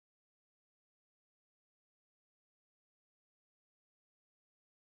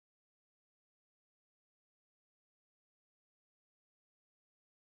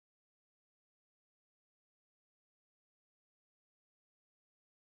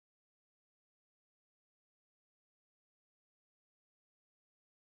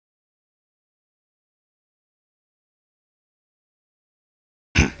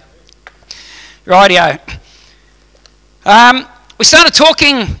Rightio. We started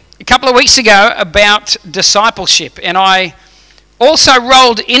talking a couple of weeks ago about discipleship, and I also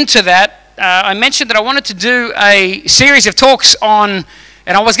rolled into that. I mentioned that I wanted to do a series of talks on,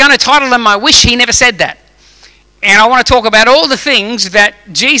 and I was going to title them, I Wish He Never Said That. And I want to talk about all the things that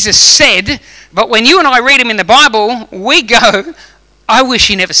Jesus said, but when you and I read them in the Bible, we go, I wish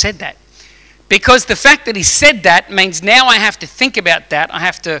He never said that. Because the fact that He said that means now I have to think about that, I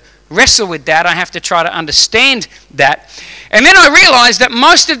have to wrestle with that, I have to try to understand that. And then I realized that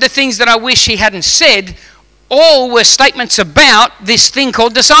most of the things that I wish He hadn't said all were statements about this thing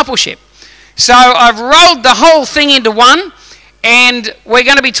called discipleship. So I've rolled the whole thing into one, and we're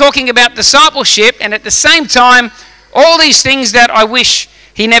going to be talking about discipleship, and at the same time, all these things that I wish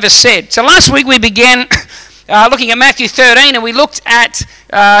He never said. So last week we began looking at Matthew 13, and we looked at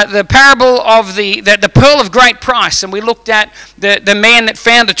the parable of the pearl of great price, and we looked at the man that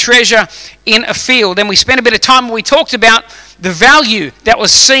found a treasure in a field, and we spent a bit of time where we talked about the value that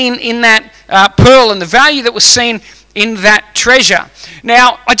was seen in that pearl and the value that was seen in that treasure.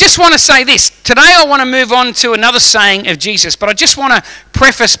 Now, I just want to say this. Today I want to move on to another saying of Jesus, but I just want to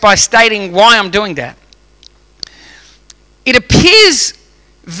preface by stating why I'm doing that. It appears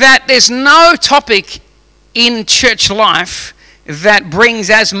that there's no topic in church life that brings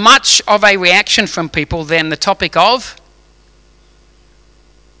as much of a reaction from people than the topic of,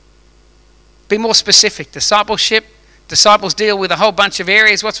 be more specific, discipleship. Disciples deal with a whole bunch of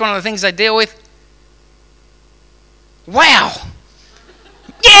areas. What's one of the things they deal with? Wow.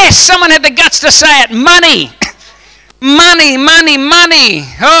 Yes, someone had the guts to say it. Money. Money, money, money.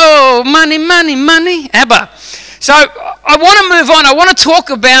 Oh, money, money, money. Abba. So I want to move on. I want to talk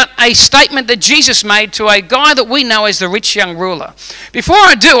about a statement that Jesus made to a guy that we know as the rich young ruler. Before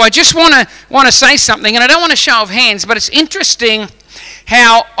I do, I just want to say something, and I don't want to show of hands, but it's interesting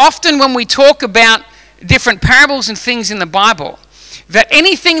how often when we talk about different parables and things in the Bible, that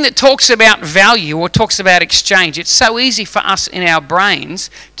anything that talks about value or talks about exchange, it's so easy for us in our brains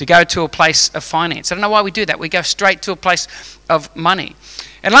to go to a place of finance. I don't know why we do that. We go straight to a place of money.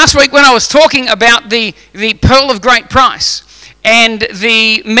 And last week when I was talking about the pearl of great price and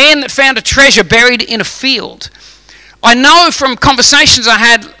the man that found a treasure buried in a field, I know from conversations I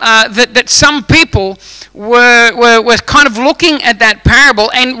had that some people were kind of looking at that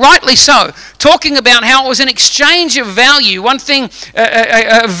parable, and rightly so, talking about how it was an exchange of value, one thing,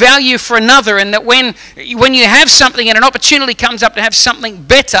 a value for another, and that when you have something and an opportunity comes up to have something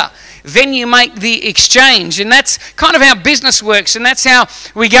better, then you make the exchange. And that's kind of how business works, and that's how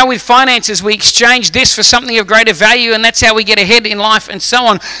we go with finances. We exchange this for something of greater value, and that's how we get ahead in life and so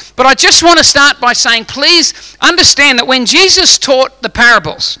on. But I just want to start by saying, please understand that when Jesus taught the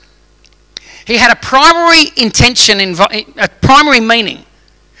parables, He had a primary intention, a primary meaning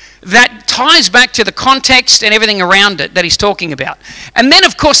that ties back to the context and everything around it that He's talking about. And then,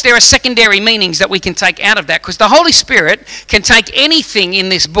 of course, there are secondary meanings that we can take out of that, because the Holy Spirit can take anything in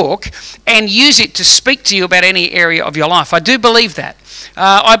this book and use it to speak to you about any area of your life. I do believe that.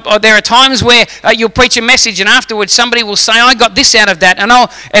 There are times where you'll preach a message and afterwards somebody will say, I got this out of that,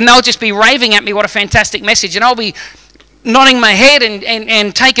 and they'll just be raving at me, what a fantastic message, and I'll be nodding my head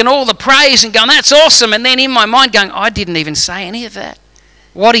and taking all the praise and going, that's awesome, and then in my mind going, I didn't even say any of that.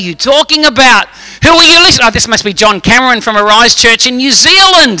 What are you talking about? Who are you listening? Oh, this must be John Cameron from Arise Church in New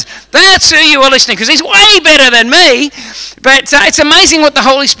Zealand. That's who you are listening, because he's way better than me. But it's amazing what the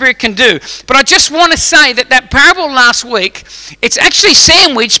Holy Spirit can do. But I just want to say that parable last week, it's actually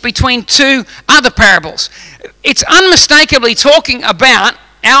sandwiched between two other parables. It's unmistakably talking about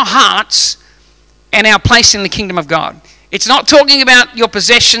our hearts and our place in the kingdom of God. It's not talking about your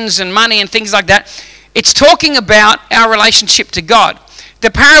possessions and money and things like that. It's talking about our relationship to God. The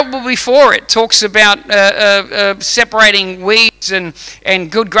parable before it talks about separating weeds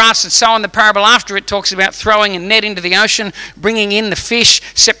and good grass and so on. The parable after it talks about throwing a net into the ocean, bringing in the fish,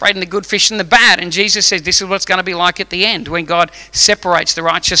 separating the good fish and the bad. And Jesus says this is what it's going to be like at the end when God separates the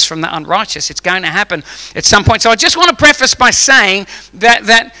righteous from the unrighteous. It's going to happen at some point. So I just want to preface by saying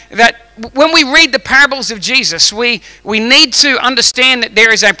that when we read the parables of Jesus, we need to understand that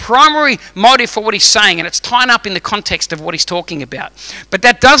there is a primary motive for what He's saying, and it's tied up in the context of what He's talking about. But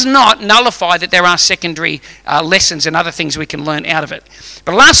that does not nullify that there are secondary lessons and other things we can learn out of it.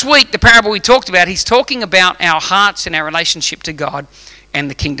 But last week, the parable we talked about, He's talking about our hearts and our relationship to God and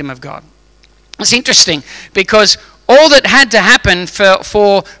the kingdom of God. It's interesting because all that had to happen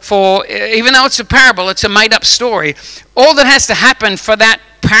for even though it's a parable, it's a made-up story, all that has to happen for that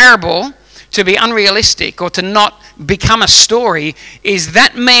parable to be unrealistic or to not become a story is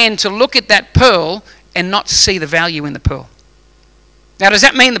that man to look at that pearl and not see the value in the pearl. Now, does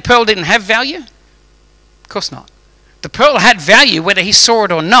that mean the pearl didn't have value? Of course not. The pearl had value whether he saw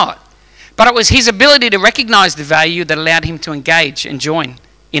it or not, but it was his ability to recognize the value that allowed him to engage and join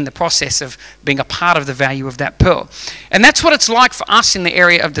in the process of being a part of the value of that pearl. And that's what it's like for us in the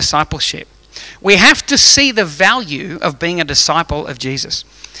area of discipleship. We have to see the value of being a disciple of Jesus.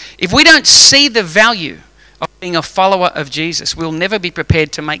 If we don't see the value of being a follower of Jesus, we'll never be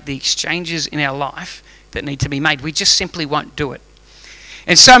prepared to make the exchanges in our life that need to be made. We just simply won't do it.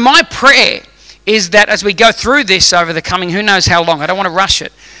 And so my prayer is that as we go through this over the coming, who knows how long, I don't want to rush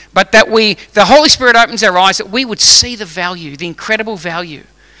it, but that the Holy Spirit opens our eyes, that we would see the value, the incredible value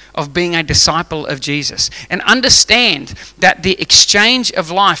of being a disciple of Jesus, and understand that the exchange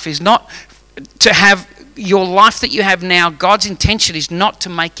of life is not to have your life that you have now. God's intention is not to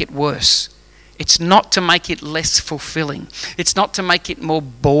make it worse. It's not to make it less fulfilling. It's not to make it more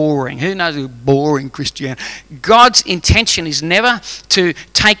boring. Who knows who boring Christianity? God's intention is never to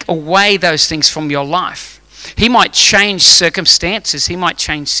take away those things from your life. He might change circumstances. He might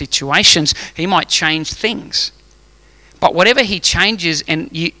change situations. He might change things. But whatever he changes and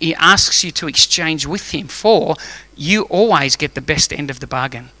he asks you to exchange with him for, you always get the best end of the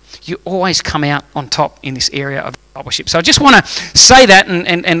bargain. You always come out on top in this area of discipleship. So I just want to say that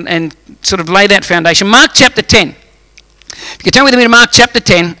and sort of lay that foundation. Mark chapter 10. If you can turn with me to Mark chapter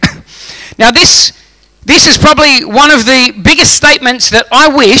 10. Now this is probably one of the biggest statements that I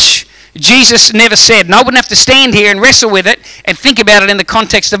wish Jesus never said, and I wouldn't have to stand here and wrestle with it and think about it in the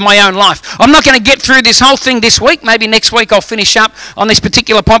context of my own life. I'm not going to get through this whole thing this week. Maybe next week I'll finish up on this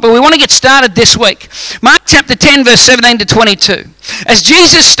particular point, but we want to get started this week. Mark chapter 10, verse 17 to 22. As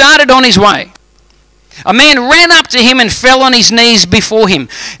Jesus started on his way, a man ran up to him and fell on his knees before him.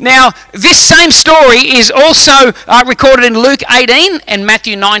 Now, this same story is also recorded in Luke 18 and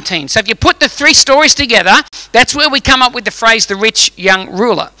Matthew 19. So if you put the three stories together, that's where we come up with the phrase, the rich young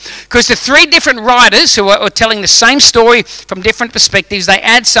ruler. Because the three different writers who are telling the same story from different perspectives, they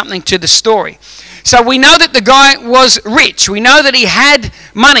add something to the story. So we know that the guy was rich. We know that he had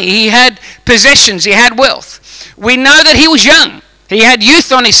money. He had possessions. He had wealth. We know that he was young. He had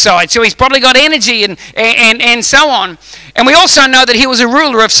youth on his side, so he's probably got energy and so on. And we also know that he was a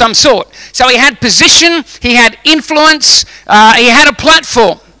ruler of some sort. So he had position, he had influence, he had a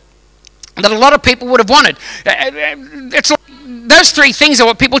platform that a lot of people would have wanted. It's like those three things are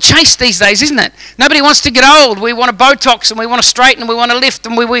what people chase these days, isn't it? Nobody wants to get old. We want to Botox and we want to straighten and we want to lift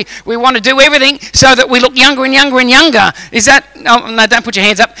and we want to do everything so that we look younger and younger and younger. Is that, oh, no, don't put your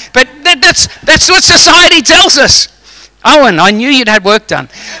hands up. But that's what society tells us. Owen, I knew you'd had work done.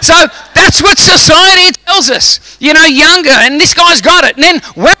 So that's what society tells us. You know, younger, and this guy's got it. And then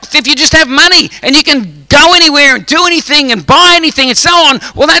wealth, if you just have money and you can go anywhere and do anything and buy anything and so on,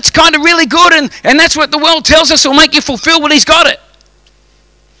 well, that's kind of really good, and that's what the world tells us will make you fulfill what he's got it.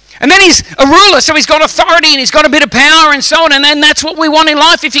 And then he's a ruler, so he's got authority and he's got a bit of power and so on, and then that's what we want in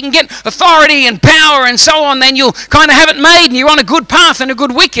life. If you can get authority and power and so on, then you'll kind of have it made and you're on a good path and a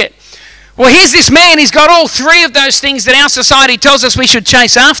good wicket. Well, here's this man, he's got all three of those things that our society tells us we should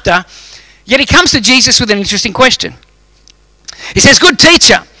chase after, yet he comes to Jesus with an interesting question. He says, "Good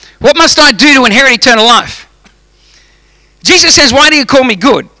teacher, what must I do to inherit eternal life?" Jesus says, "Why do you call me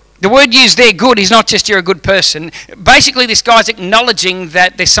good?" The word used there, good, is not just you're a good person. Basically, this guy's acknowledging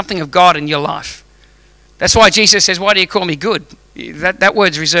that there's something of God in your life. That's why Jesus says, "Why do you call me good?" That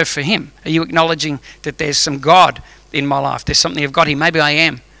word's reserved for him. Are you acknowledging that there's some God in my life? There's something of God here. Maybe I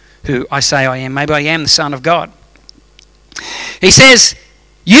am who I say I am. Maybe I am the Son of God. He says,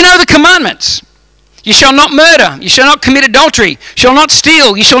 "You know the commandments. You shall not murder. You shall not commit adultery. Shall not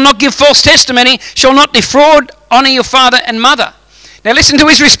steal. You shall not give false testimony. Shall not defraud. Honor your father and mother." Now listen to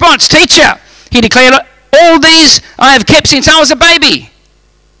his response. "Teacher," he declared, "all these I have kept since I was a baby."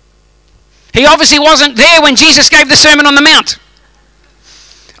 He obviously wasn't there when Jesus gave the Sermon on the Mount.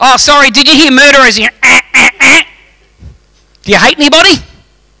 Oh, sorry, did you hear murder as in Do you hate anybody?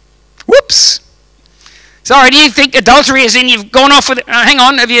 Whoops. Sorry, do you think adultery is in you've gone off with it? Hang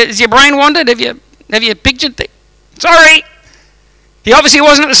on, has your brain wandered? Have you pictured things? Sorry. He obviously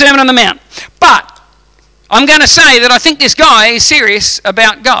wasn't at the Sermon on the Mount. But I'm going to say that I think this guy is serious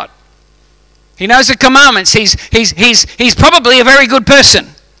about God. He knows the commandments. He's probably a very good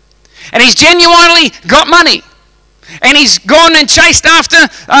person. And he's genuinely got money. And he's gone and chased after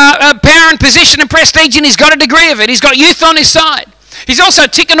power and position and prestige, and he's got a degree of it. He's got youth on his side. He's also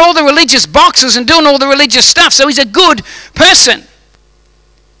ticking all the religious boxes and doing all the religious stuff, so he's a good person.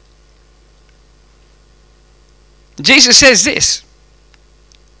 Jesus says this.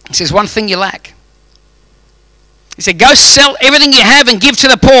 He says, "One thing you lack." He said, "Go sell everything you have and give to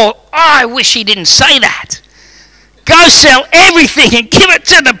the poor." Oh, I wish he didn't say that. Go sell everything and give it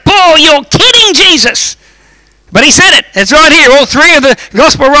to the poor. You're kidding, Jesus. But he said it. It's right here. All three of the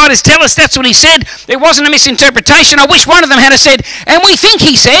gospel writers tell us that's what he said. It wasn't a misinterpretation. I wish one of them had said, and we think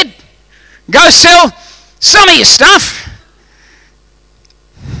he said, go sell some of your stuff.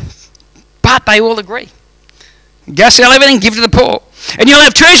 But they all agree. Go sell everything, give to the poor, and you'll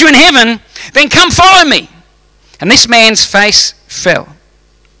have treasure in heaven. Then come follow me. And this man's face fell.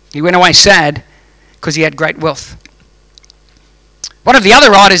 He went away sad because he had great wealth. One of the other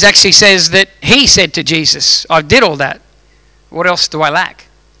writers actually says that he said to Jesus, I did all that. What else do I lack?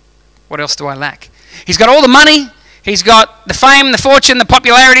 What else do I lack? He's got all the money. He's got the fame, the fortune, the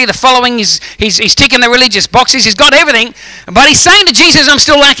popularity, the following. He's ticking the religious boxes. He's got everything. But he's saying to Jesus, I'm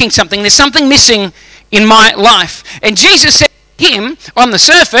still lacking something. There's something missing in my life. And Jesus said to him, on the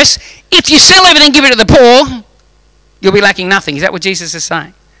surface, if you sell everything, give it to the poor, you'll be lacking nothing. Is that what Jesus is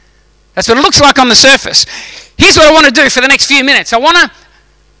saying? That's what it looks like on the surface. Here's what I want to do for the next few minutes. I want to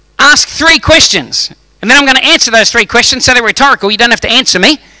ask 3 questions. And then I'm going to answer those 3 questions. So they're rhetorical. You don't have to answer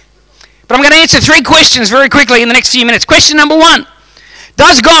me. But I'm going to answer 3 questions very quickly in the next few minutes. Question number 1.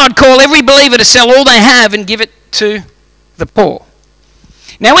 Does God call every believer to sell all they have and give it to the poor?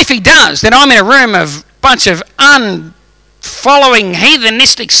 Now, if he does, then I'm in a room of a bunch of unfollowing,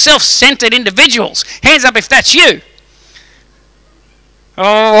 heathenistic, self-centered individuals. Hands up if that's you. Oh,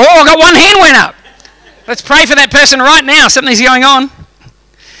 I got one hand went up. Let's pray for that person right now. Something's going on.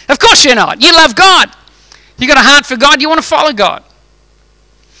 Of course you're not. You love God. You got a heart for God. You want to follow God.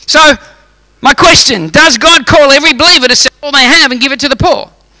 So, my question, does God call every believer to sell all they have and give it to the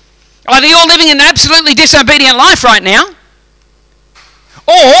poor? Are they all living an absolutely disobedient life right now?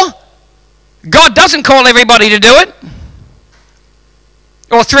 Or, God doesn't call everybody to do it?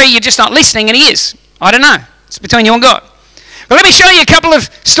 Or 3, you're just not listening and he is. I don't know. It's between you and God. But let me show you a couple of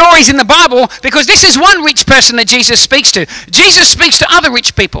stories in the Bible, because this is one rich person that Jesus speaks to. Jesus speaks to other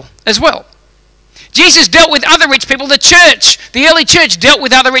rich people as well. Jesus dealt with other rich people. The church, the early church, dealt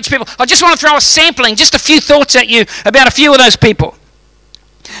with other rich people. I just want to throw a sampling, just a few thoughts at you about a few of those people.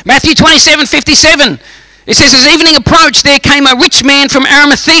 Matthew 27:57. It says, as evening approached, there came a rich man from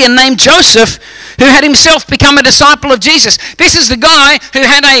Arimathea named Joseph, who had himself become a disciple of Jesus. This is the guy who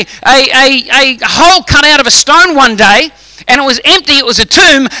had a hole cut out of a stone one day, and it was empty, it was a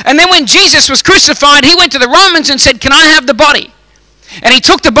tomb. And then when Jesus was crucified, he went to the Romans and said, can I have the body? And he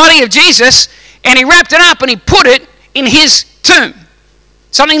took the body of Jesus and he wrapped it up and he put it in his tomb.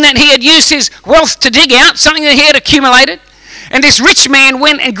 Something that he had used his wealth to dig out, something that he had accumulated. And this rich man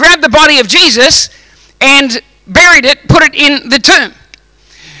went and grabbed the body of Jesus and buried it, put it in the tomb.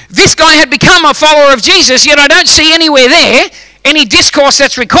 This guy had become a follower of Jesus, yet I don't see anywhere there any discourse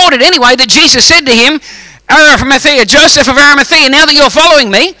that's recorded anyway that Jesus said to him, Arimathea, Joseph of Arimathea, now that you're following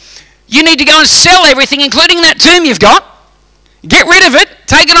me, you need to go and sell everything, including that tomb you've got. Get rid of it,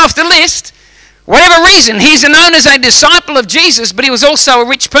 take it off the list. Whatever reason, he's known as a disciple of Jesus, but he was also a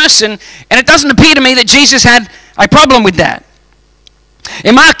rich person, and it doesn't appear to me that Jesus had a problem with that.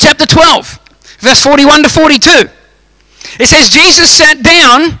 In Mark chapter 12, verse 41 to 42, it says, Jesus sat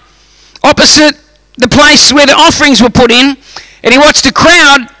down opposite the place where the offerings were put in, and he watched a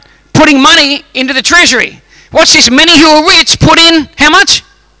crowd putting money into the treasury. Watch this, many who are rich put in how much?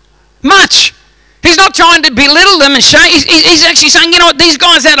 Much. He's not trying to belittle them and show, he's actually saying, you know what, these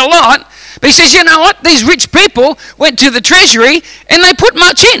guys had a lot, but he says, you know what, these rich people went to the treasury and they put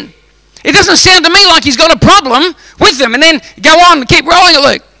much in. It doesn't sound to me like he's got a problem with them. And then go on and keep rolling it,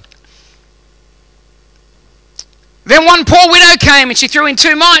 Luke. Then one poor widow came and she threw in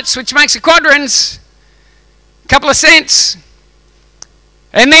 2 mites, which makes a quadrans, a couple of cents.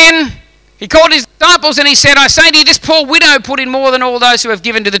 And then he called his disciples and he said, I say to you, this poor widow put in more than all those who have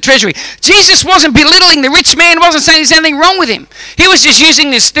given to the treasury. Jesus wasn't belittling the rich man, wasn't saying there's anything wrong with him. He was just using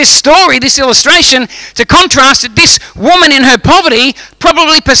this story, this illustration, to contrast that this woman in her poverty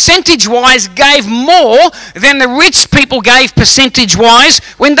probably percentage-wise gave more than the rich people gave percentage-wise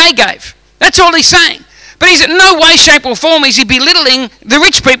when they gave. That's all he's saying. But he's in no way, shape or form is he belittling the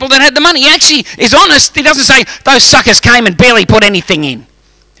rich people that had the money. He actually is honest. He doesn't say, those suckers came and barely put anything in.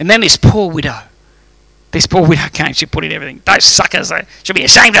 And then this poor widow came, she put in everything. Those suckers, they should be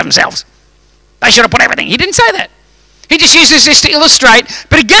ashamed of themselves. They should have put everything. He didn't say that. He just uses this to illustrate.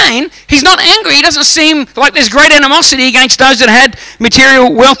 But again, he's not angry. He doesn't seem like there's great animosity against those that had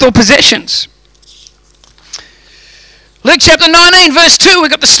material wealth or possessions. Luke chapter 19, verse 2, we've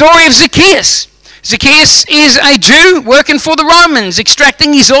got the story of Zacchaeus. Zacchaeus is a Jew working for the Romans,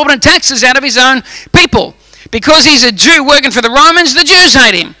 extracting exorbitant taxes out of his own people. Because he's a Jew working for the Romans, the Jews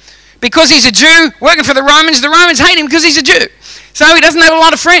hate him. Because he's a Jew working for the Romans hate him because he's a Jew. So he doesn't have a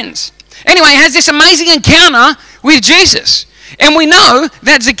lot of friends. Anyway, he has this amazing encounter with Jesus. And we know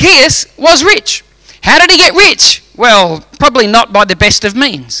that Zacchaeus was rich. How did he get rich? Well, probably not by the best of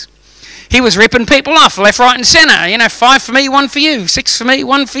means. He was ripping people off left, right and centre. 5 for me, 1 for you. 6 for me,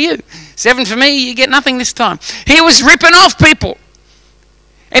 1 for you. 7 for me, you get nothing this time. He was ripping off people.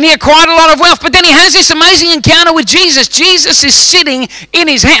 And he acquired a lot of wealth. But then he has this amazing encounter with Jesus. Jesus is sitting in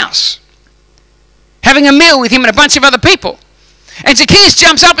his house, having a meal with him and a bunch of other people. And Zacchaeus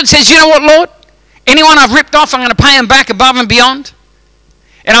jumps up and says, you know what, Lord? Anyone I've ripped off, I'm going to pay them back above and beyond.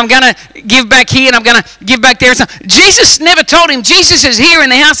 And I'm going to give back here and I'm going to give back there. Jesus never told him. Jesus is here in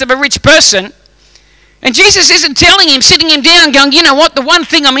the house of a rich person. And Jesus isn't telling him, sitting him down, going, you know what, the one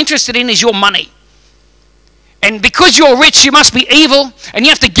thing I'm interested in is your money. And because you're rich, you must be evil. And you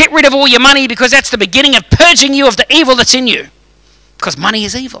have to get rid of all your money because that's the beginning of purging you of the evil that's in you. Because money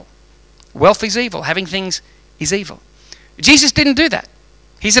is evil. Wealth is evil. Having things is evil. Jesus didn't do that.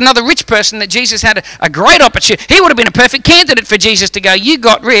 He's another rich person that Jesus had a great opportunity. He would have been a perfect candidate for Jesus to go, you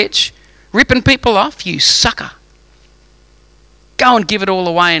got rich, ripping people off, you sucker. Go and give it all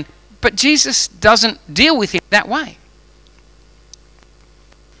away. But Jesus doesn't deal with him that way.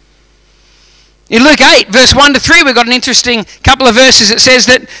 In Luke 8, verse 1 to 3, we've got an interesting couple of verses. It says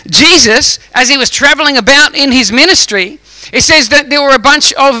that Jesus, as he was traveling about in his ministry, it says that there were a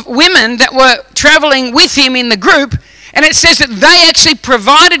bunch of women that were traveling with him in the group. And it says that they actually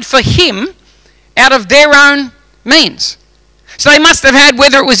provided for him out of their own means. So they must have had,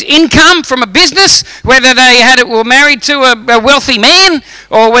 whether it was income from a business, whether they were married to a wealthy man,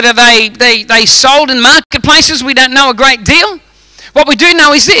 or whether they sold in marketplaces. We don't know a great deal. What we do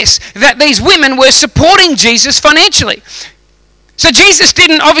know is this, that these women were supporting Jesus financially. So Jesus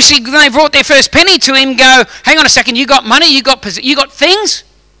didn't, obviously, when they brought their first penny to him, go, hang on a second, you got money, you got things?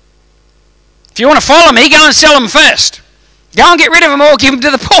 If you want to follow me, go and sell them first. Go and get rid of them all, give them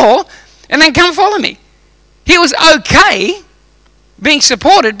to the poor, and then come follow me. He was okay being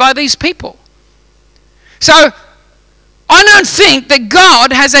supported by these people. So I don't think that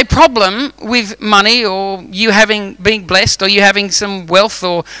God has a problem with money, or you being blessed, or you having some wealth,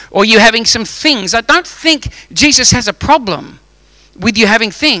 or you having some things. I don't think Jesus has a problem with you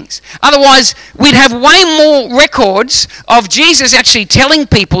having things. Otherwise, we'd have way more records of Jesus actually telling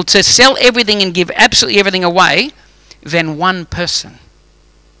people to sell everything and give absolutely everything away than one person.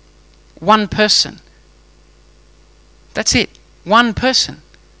 One person. That's it. One person.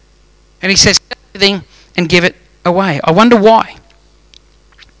 And he says, sell everything and give it away. I wonder why.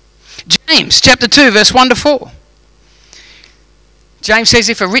 James chapter 2, verse 1 to 4. James says,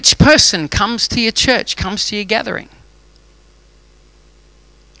 if a rich person comes to your church, comes to your gathering,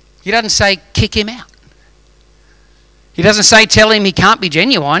 he doesn't say kick him out. He doesn't say tell him he can't be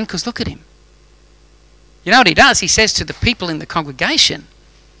genuine, because look at him. You know what he does? He says to the people in the congregation,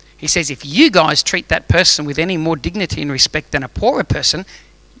 he says, if you guys treat that person with any more dignity and respect than a poorer person,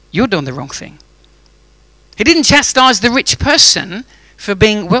 you're doing the wrong thing. He didn't chastise the rich person for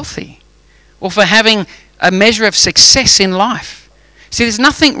being wealthy or for having a measure of success in life. See, there's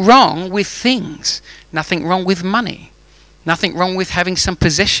nothing wrong with things, nothing wrong with money. Nothing wrong with having some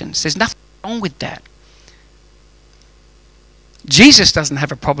possessions. There's nothing wrong with that. Jesus doesn't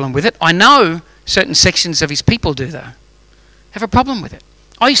have a problem with it. I know certain sections of his people do, though. Have a problem with it.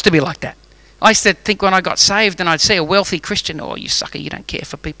 I used to be like that. I used to think when I got saved and I'd see a wealthy Christian, oh, you sucker, you don't care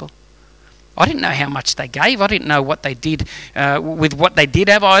for people. I didn't know how much they gave. I didn't know what they did with what they did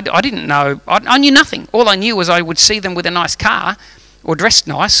have. I didn't know. I knew nothing. All I knew was I would see them with a nice car or dressed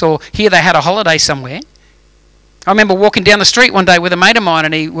nice, or here they had a holiday somewhere. I remember walking down the street one day with a mate of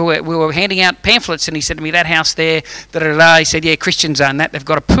mine, and we were handing out pamphlets, and he said to me, that house there, da-da-da-da. He said, yeah, Christians own that. They've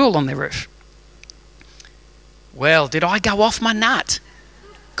got a pool on their roof. Well, did I go off my nut?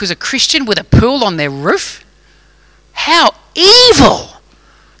 Because a Christian with a pool on their roof? How evil!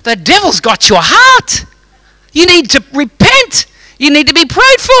 The devil's got your heart. You need to repent. You need to be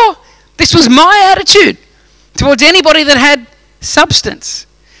prayed for. This was my attitude towards anybody that had substance.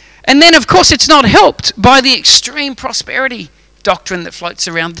 And then, of course, it's not helped by the extreme prosperity doctrine that floats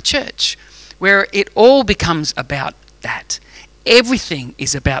around the church, where it all becomes about that. Everything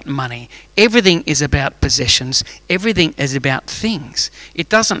is about money. Everything is about possessions. Everything is about things. It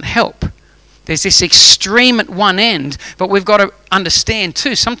doesn't help. There's this extreme at one end, but we've got to understand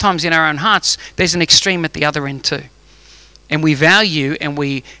too, sometimes in our own hearts, there's an extreme at the other end too. And we value and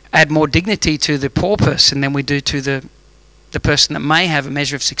we add more dignity to the poor person than we do to the person that may have a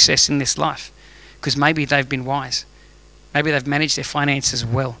measure of success in this life, because maybe they've been wise. Maybe they've managed their finances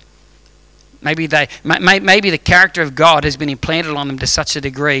well. Maybe the character of God has been implanted on them to such a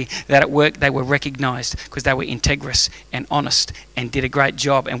degree that at work they were recognized because they were integrous and honest and did a great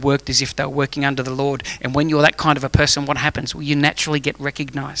job and worked as if they were working under the Lord. And when you're that kind of a person, what happens? Well, you naturally get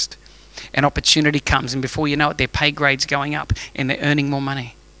recognized. an opportunity comes, and before you know it, their pay grade's going up and they're earning more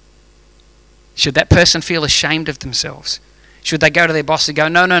money. Should that person feel ashamed of themselves? Should they go to their boss and go,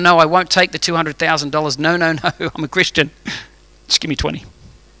 no, I won't take the $200,000. No, I'm a Christian. Just give me 20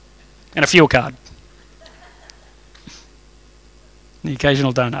 and a fuel card. The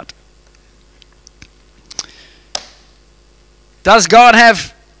occasional donut. Does God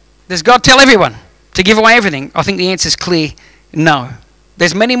tell everyone to give away everything? I think the answer is clear, no.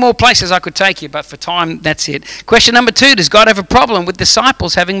 There's many more places I could take you, but for time, that's it. Question number 2, does God have a problem with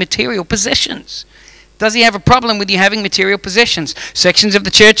disciples having material possessions? Does he have a problem with you having material possessions? Sections of the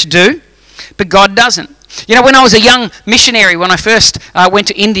church do, but God doesn't. You know, when I was a young missionary, when I first went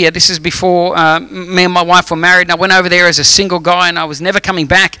to India, this is before me and my wife were married, and I went over there as a single guy, and I was never coming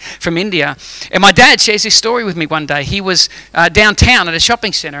back from India. And my dad shares this story with me one day. He was downtown at a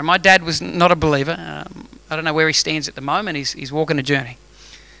shopping centre, and my dad was not a believer. I don't know where he stands at the moment. He's walking a journey.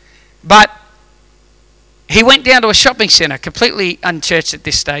 But he went down to a shopping centre, completely unchurched at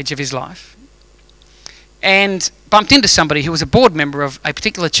this stage of his life, and bumped into somebody who was a board member of a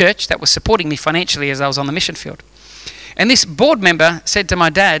particular church that was supporting me financially as I was on the mission field. And this board member said to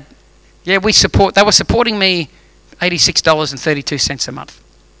my dad, they were supporting me $86.32 a month.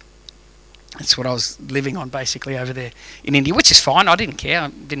 That's what I was living on basically over there in India, which is fine. I didn't care.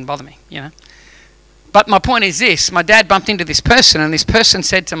 It didn't bother me, you know. But my point is this, my dad bumped into this person, and this person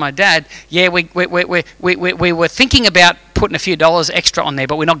said to my dad, we were thinking about putting a few dollars extra on there,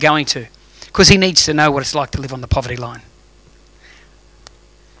 but we're not going to, because he needs to know what it's like to live on the poverty line.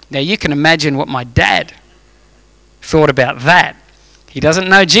 Now you can imagine what my dad thought about that. He doesn't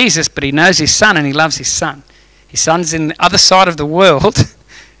know Jesus, but he knows his son and he loves his son. His son's in the other side of the world,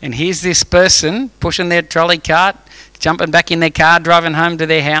 and here's this person pushing their trolley cart, jumping back in their car, driving home to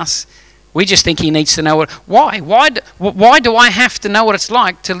their house. We just think he needs to know why do I have to know what it's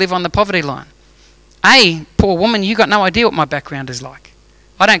like to live on the poverty line? Poor woman, you got no idea what my background is like.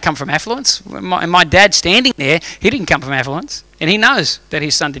 I don't come from affluence. And my dad standing there, he didn't come from affluence. And he knows that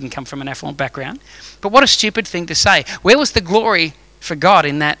his son didn't come from an affluent background. But what a stupid thing to say. Where was the glory for God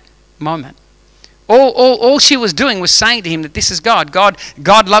in that moment? All she was doing was saying to him that this is God.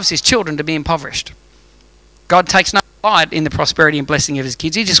 God loves his children to be impoverished. God takes no pride in the prosperity and blessing of his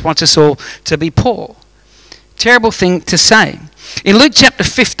kids. He just wants us all to be poor. Terrible thing to say. In Luke chapter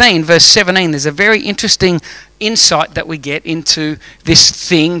 15, verse 17, there's a very interesting insight that we get into this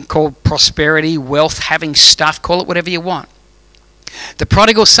thing called prosperity, wealth, having stuff, call it whatever you want. The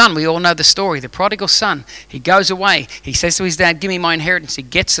prodigal son, we all know the story. The prodigal son, he goes away. He says to his dad, give me my inheritance. He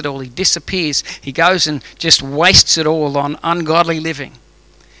gets it all. He disappears. He goes and just wastes it all on ungodly living.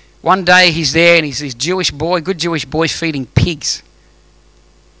 One day he's there and he's this Jewish boy, good Jewish boy, feeding pigs.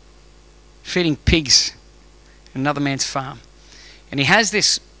 Feeding pigs in another man's farm. And he has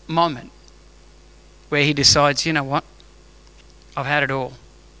this moment where he decides, you know what? I've had it all.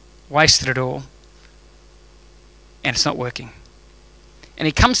 Wasted it all. And it's not working. And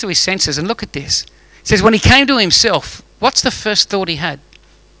he comes to his senses, and look at this. It says, when he came to himself, what's the first thought he had?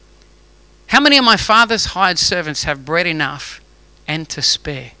 How many of my father's hired servants have bread enough and to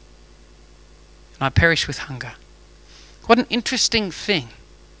spare? And I perish with hunger. What an interesting thing.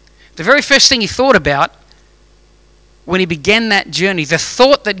 The very first thing he thought about when he began that journey, the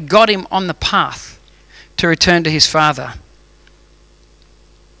thought that got him on the path to return to his father,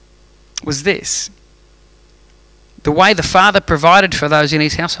 was this: the way the father provided for those in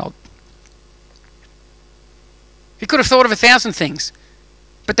his household. He could have thought of 1,000 things,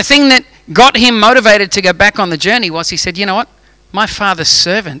 but the thing that got him motivated to go back on the journey was he said, you know what? My father's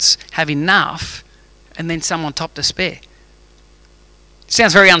servants have enough and then some on top to spare.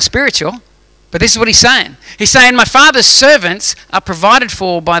 Sounds very unspiritual, but this is what he's saying. He's saying my father's servants are provided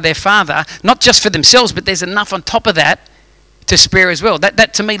for by their father, not just for themselves, but there's enough on top of that to spare as well.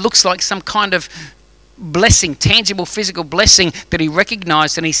 That to me looks like some kind of blessing, tangible physical blessing that he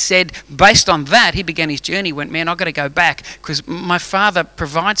recognized, and he said based on that he began his journey. He went, man, I've got to go back because my father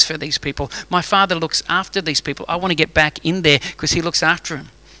provides for these people. My father looks after these people. I want to get back in there because he looks after them.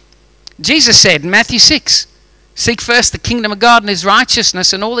 Jesus said in Matthew 6, seek first the kingdom of God and his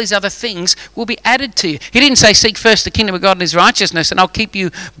righteousness, and all these other things will be added to you. He didn't say seek first the kingdom of God and his righteousness and I'll keep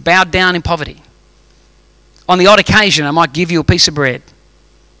you bowed down in poverty. On the odd occasion I might give you a piece of bread,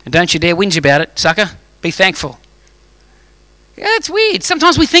 and don't you dare whinge about it, sucker. Be thankful. Yeah, it's weird.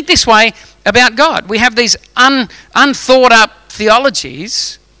 Sometimes we think this way about God. We have these unthought up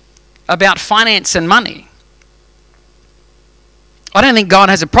theologies about finance and money. I don't think God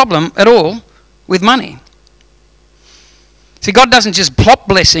has a problem at all with money. See, God doesn't just plop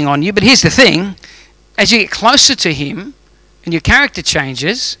blessing on you, but here's the thing. As you get closer to him and your character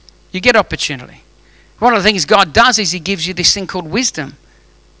changes, You get opportunity. One of the things God does is he gives you this thing called wisdom.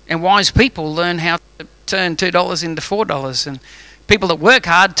 And wise people learn how to turn $2 into $4. And people that work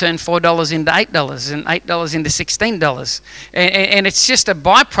hard turn $4 into $8 and $8 into $16. And it's just a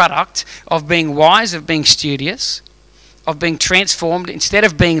byproduct of being wise, of being studious, of being transformed. Instead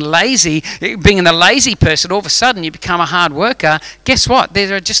of being lazy, being the lazy person, all of a sudden you become a hard worker. Guess what?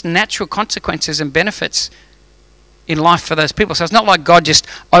 There are just natural consequences and benefits in life for those people. So it's not like God just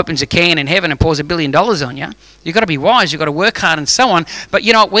opens a can in heaven and pours $1 billion on you. You've got to be wise, you've got to work hard and so on. But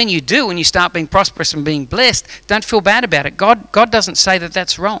you know what, when you do, when you start being prosperous and being blessed, don't feel bad about it. God doesn't say that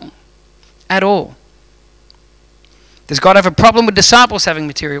that's wrong at all. Does God have a problem with disciples having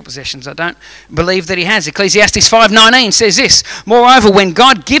material possessions? I don't believe that he has. Ecclesiastes 5:19 says this, moreover, when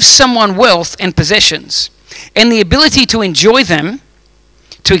God gives someone wealth and possessions and the ability to enjoy them,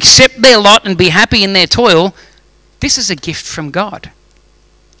 to accept their lot and be happy in their toil, this is a gift from God.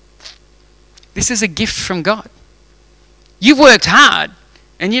 This is a gift from God. You've worked hard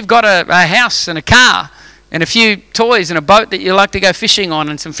and you've got a house and a car and a few toys and a boat that you like to go fishing on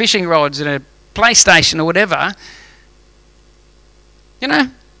and some fishing rods and a PlayStation or whatever. You know,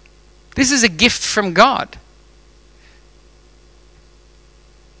 this is a gift from God.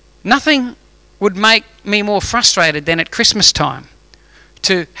 Nothing would make me more frustrated than at Christmas time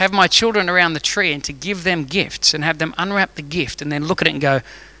to have my children around the tree and to give them gifts and have them unwrap the gift and then look at it and go,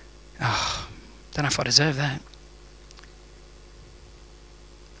 oh, don't know if I deserve that.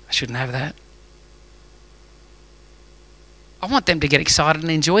 I shouldn't have that. I want them to get excited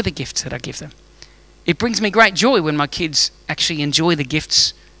and enjoy the gifts that I give them. It brings me great joy when my kids actually enjoy the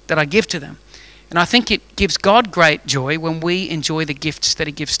gifts that I give to them. And I think it gives God great joy when we enjoy the gifts that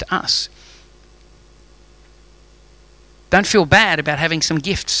he gives to us. Don't feel bad about having some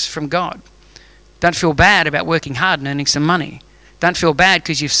gifts from God. Don't feel bad about working hard and earning some money. Don't feel bad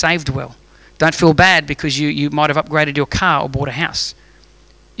because you've saved well. Don't feel bad because you might have upgraded your car or bought a house.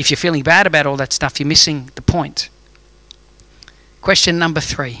 If you're feeling bad about all that stuff, you're missing the point. Question number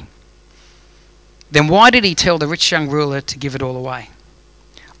 3. Then why did he tell the rich young ruler to give it all away?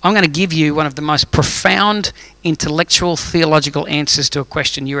 I'm going to give you one of the most profound intellectual theological answers to a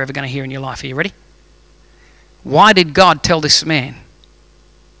question you're ever going to hear in your life. Are you ready? Why did God tell this man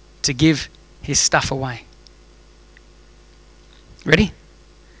to give his stuff away? Ready?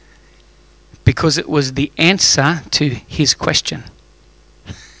 Because it was the answer to his question.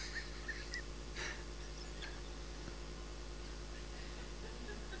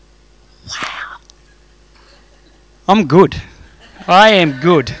 Wow. I'm good. I am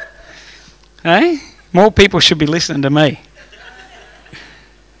good. Hey? More people should be listening to me.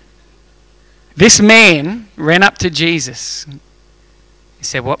 This man ran up to Jesus. He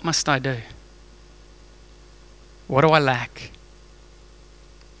said, what must I do? What do I lack?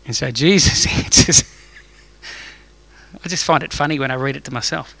 And so Jesus answers. I just find it funny when I read it to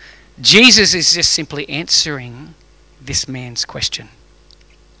myself. Jesus is just simply answering this man's question.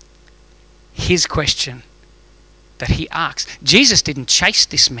 His question that he asks. Jesus didn't chase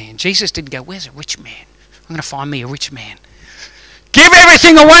this man. Jesus didn't go, where's a rich man? I'm going to find me a rich man. Give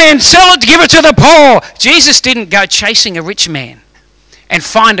everything away and sell it, give it to the poor. Jesus didn't go chasing a rich man and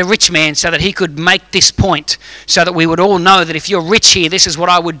find a rich man so that he could make this point, so that we would all know that if you're rich here, this is what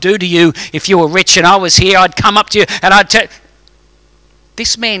I would do to you. If you were rich and I was here, I'd come up to you and I'd tell.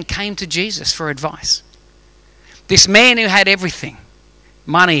 This man came to Jesus for advice. This man who had everything,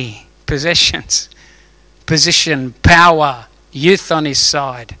 money, possessions, position, power, youth on his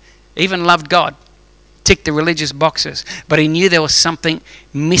side, even loved God. Ticked the religious boxes, but he knew there was something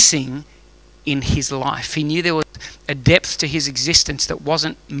missing in his life. He knew there was a depth to his existence that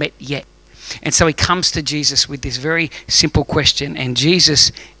wasn't met yet. And so he comes to Jesus with this very simple question, and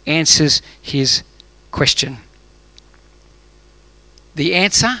Jesus answers his question. The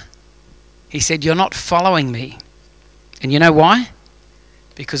answer, he said, you're not following me. And you know why?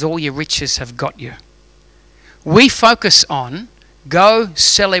 Because all your riches have got you. We focus on go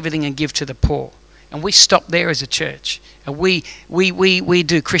sell everything and give to the poor. And we stop there as a church. And we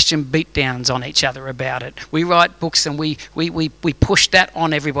do Christian beatdowns on each other about it. We write books and we push that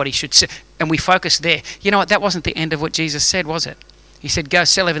on everybody should say. And we focus there. You know what? That wasn't the end of what Jesus said, was it? He said, go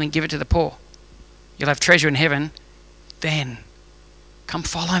sell everything, give it to the poor. You'll have treasure in heaven. Then come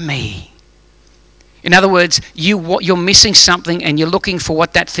follow me. In other words, you're missing something and you're looking for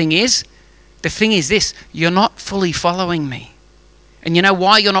what that thing is. The thing is this, you're not fully following me. And you know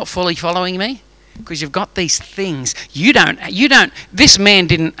why you're not fully following me? Because you've got these things. This man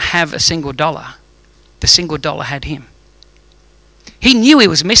didn't have a single dollar. The single dollar had him. He knew he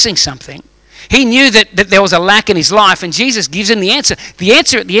was missing something. He knew that there was a lack in his life, and Jesus gives him the answer. The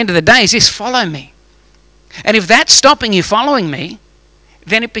answer at the end of the day is this: follow me. And if that's stopping you following me,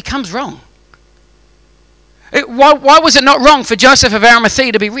 then it becomes wrong. Why was it not wrong for Joseph of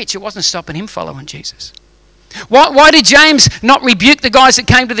Arimathea to be rich? It wasn't stopping him following Jesus. Why did James not rebuke the guys that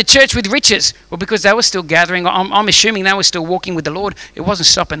came to the church with riches? Well, because they were still gathering. I'm assuming they were still walking with the Lord. It wasn't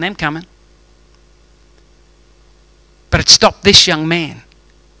stopping them coming. But it stopped this young man.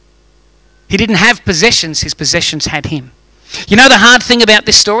 He didn't have possessions. His possessions had him. You know the hard thing about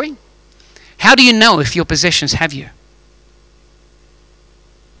this story? How do you know if your possessions have you?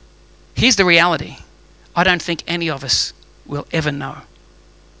 Here's the reality. I don't think any of us will ever know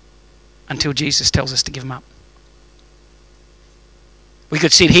until Jesus tells us to give them up. We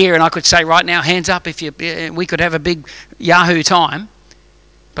could sit here and I could say right now, hands up if we could have a big Yahoo time.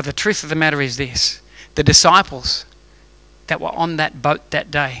 But the truth of the matter is this: the disciples that were on that boat that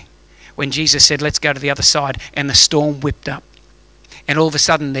day, when Jesus said, let's go to the other side, and the storm whipped up. And all of a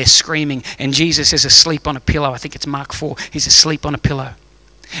sudden they're screaming, and Jesus is asleep on a pillow. I think it's Mark 4. He's asleep on a pillow.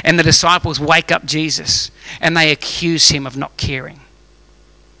 And the disciples wake up Jesus, and they accuse him of not caring.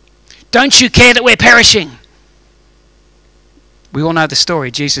 Don't you care that we're perishing? We all know the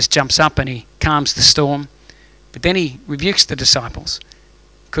story. Jesus jumps up and he calms the storm. But then he rebukes the disciples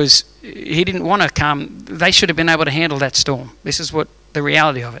because he didn't want to calm. They should have been able to handle that storm. This is what the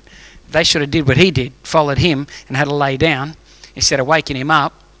reality of it. They should have did what he did, followed him and had to lay down instead of waking him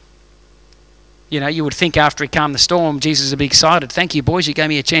up. You know, you would think after he calmed the storm, Jesus would be excited. Thank you, boys. You gave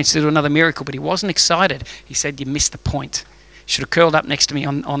me a chance to do another miracle. But he wasn't excited. He said, you missed the point. You should have curled up next to me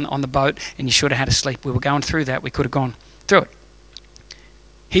on the boat, and you should have had a sleep. We were going through that. We could have gone through it.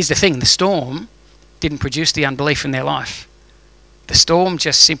 Here's the thing. The storm didn't produce the unbelief in their life. The storm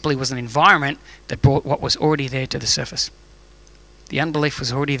just simply was an environment that brought what was already there to the surface. The unbelief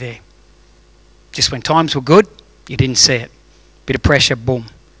was already there. Just when times were good, you didn't see it. Bit of pressure, boom.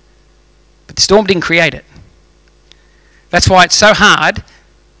 But the storm didn't create it. That's why it's so hard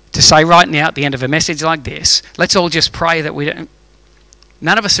to say right now at the end of a message like this, let's all just pray that we don't...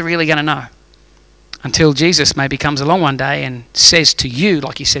 None of us are really going to know until Jesus maybe comes along one day and says to you,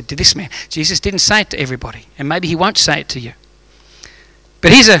 like he said to this man. Jesus didn't say it to everybody, and maybe he won't say it to you.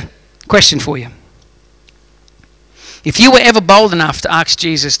 But here's a question for you. If you were ever bold enough to ask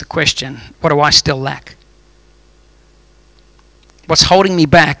Jesus the question, what do I still lack? What's holding me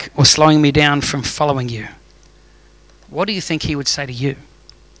back or slowing me down from following you? What do you think he would say to you?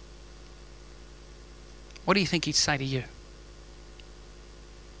 What do you think he'd say to you?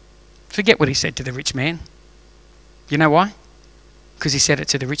 Forget what he said to the rich man. You know why? Because he said it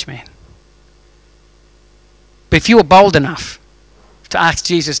to the rich man. But if you were bold enough to ask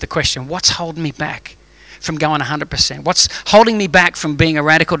Jesus the question, what's holding me back from going 100%? What's holding me back from being a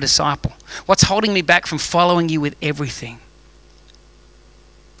radical disciple? What's holding me back from following you with everything?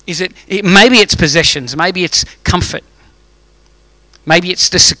 Maybe it's possessions, maybe it's comfort, maybe it's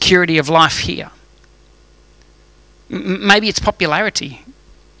the security of life here, maybe it's popularity,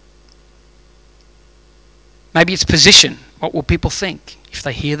 maybe it's position. What will people think if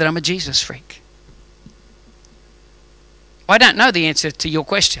they hear that I'm a Jesus freak? I don't know the answer to your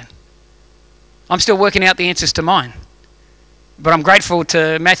question. I'm still working out the answers to mine. But I'm grateful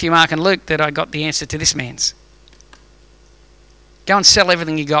to Matthew, Mark and Luke that I got the answer to this man's. Go and sell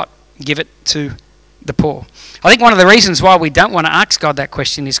everything you got, give it to the poor. I think one of the reasons why we don't want to ask God that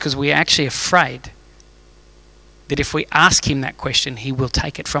question is because we're actually afraid that if we ask him that question, he will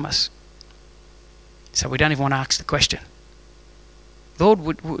take it from us. So we don't even want to ask the question. Lord,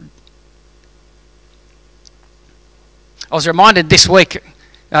 would. I was reminded this week,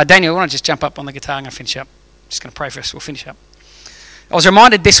 Daniel, I want to just jump up on the guitar. I'm going to finish up. Just going to pray for us. We'll finish up. I was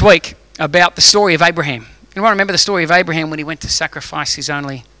reminded this week about the story of Abraham. Anyone remember the story of Abraham when he went to sacrifice his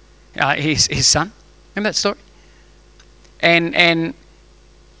only, his son? Remember that story? And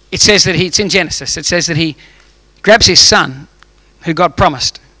it says that it's in Genesis. It says that he grabs his son, who God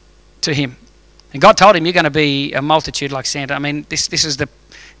promised to him, and God told him, "You're going to be a multitude like Santa." I mean, this is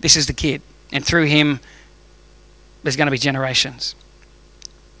the kid, and through him, there's going to be generations.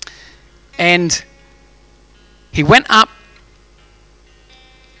 And he went up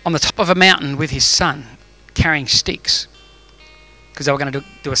on the top of a mountain with his son, carrying sticks, because they were going to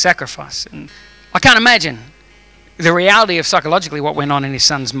do a sacrifice. And I can't imagine the reality of psychologically what went on in his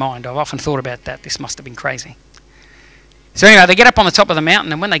son's mind. I've often thought about that. This must have been crazy. So anyway, they get up on the top of the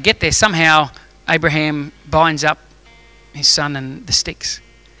mountain, and when they get there, somehow Abraham binds up his son and the sticks.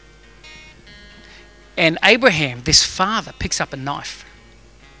 And Abraham, this father, picks up a knife.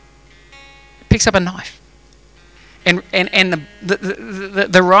 And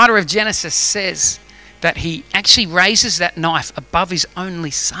the writer of Genesis says that he actually raises that knife above his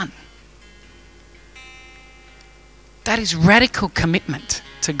only son. That is radical commitment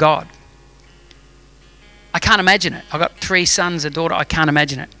to God. I can't imagine it. I've got 3 sons, a daughter. I can't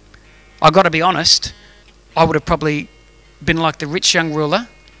imagine it. I've got to be honest. I would have probably been like the rich young ruler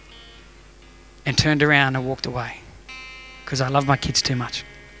and turned around and walked away because I love my kids too much.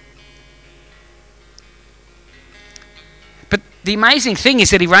 But the amazing thing is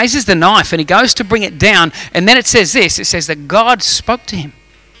that he raises the knife and he goes to bring it down, and then it says this. It says that God spoke to him.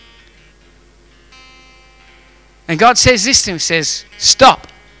 And God says this to him, says, stop.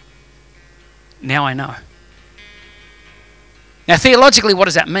 Now I know. Now, theologically, what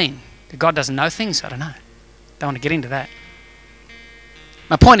does that mean? That God doesn't know things? I don't know. Don't want to get into that.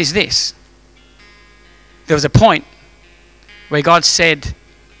 My point is this. There was a point where God said,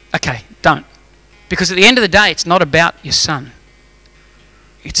 okay, don't. Because at the end of the day, it's not about your son.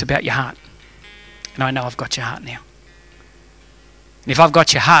 It's about your heart. And I know I've got your heart now. And if I've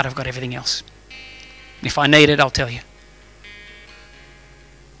got your heart, I've got everything else. And if I need it, I'll tell you.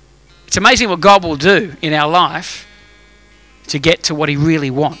 It's amazing what God will do in our life to get to what he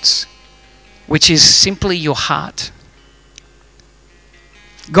really wants, which is simply your heart.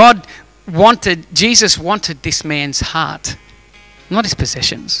 Jesus wanted this man's heart, not his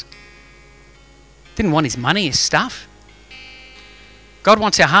possessions. Didn't want his money, his stuff. God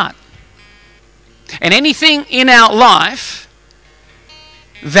wants our heart. And anything in our life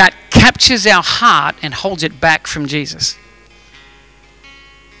that captures our heart and holds it back from Jesus.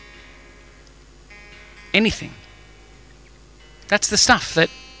 Anything. That's the stuff that,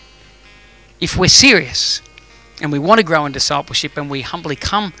 if we're serious and we want to grow in discipleship and we humbly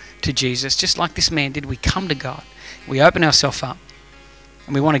come to Jesus, just like this man did, we come to God. We open ourselves up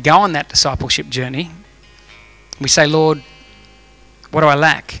and we want to go on that discipleship journey. We say, Lord, what do I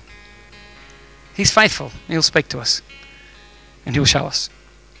lack? He's faithful. He'll speak to us and he'll show us.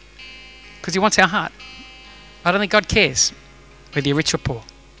 Because he wants our heart. I don't think God cares whether you're rich or poor.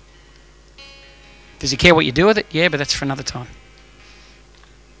 Does he care what you do with it? Yeah, but that's for another time.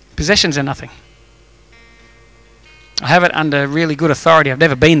 Possessions are nothing. I have it under really good authority. I've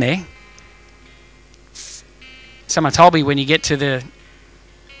never been there. Someone told me when you get to the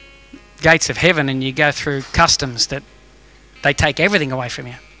gates of heaven and you go through customs that they take everything away from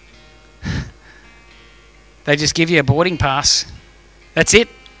you. They just give you a boarding pass. That's it.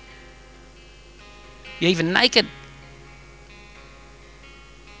 You're even naked.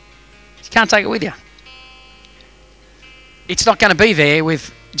 You can't take it with you. It's not going to be there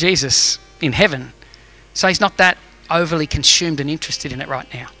with Jesus in heaven. So he's not that overly consumed and interested in it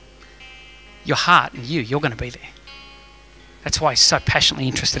right now. Your heart and you're going to be there. That's why he's so passionately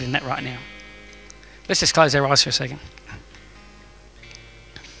interested in that right now. Let's just close our eyes for a second.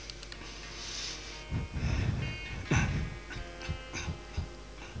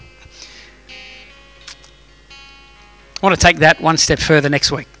 I want to take that one step further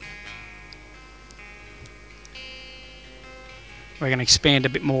next week. We're going to expand a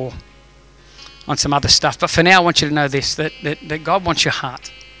bit more on some other stuff. But for now, I want you to know this, that God wants your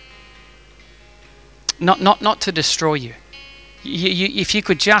heart. Not to destroy you. If you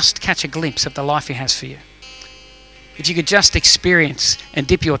could just catch a glimpse of the life he has for you. If you could just experience and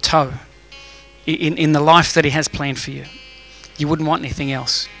dip your toe in the life that he has planned for you, you wouldn't want anything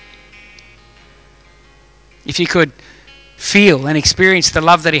else. If you could feel and experience the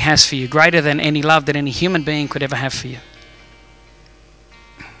love that he has for you, greater than any love that any human being could ever have for you.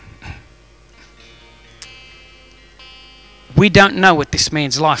 We don't know what this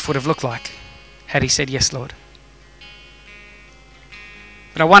man's life would have looked like had he said, yes, Lord.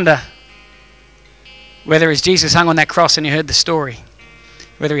 But I wonder whether as Jesus hung on that cross and he heard the story,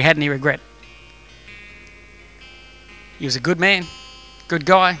 whether he had any regret. He was a good man, good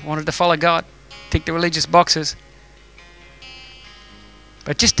guy, wanted to follow God, tick the religious boxes,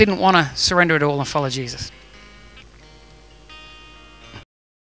 but just didn't want to surrender it all and follow Jesus.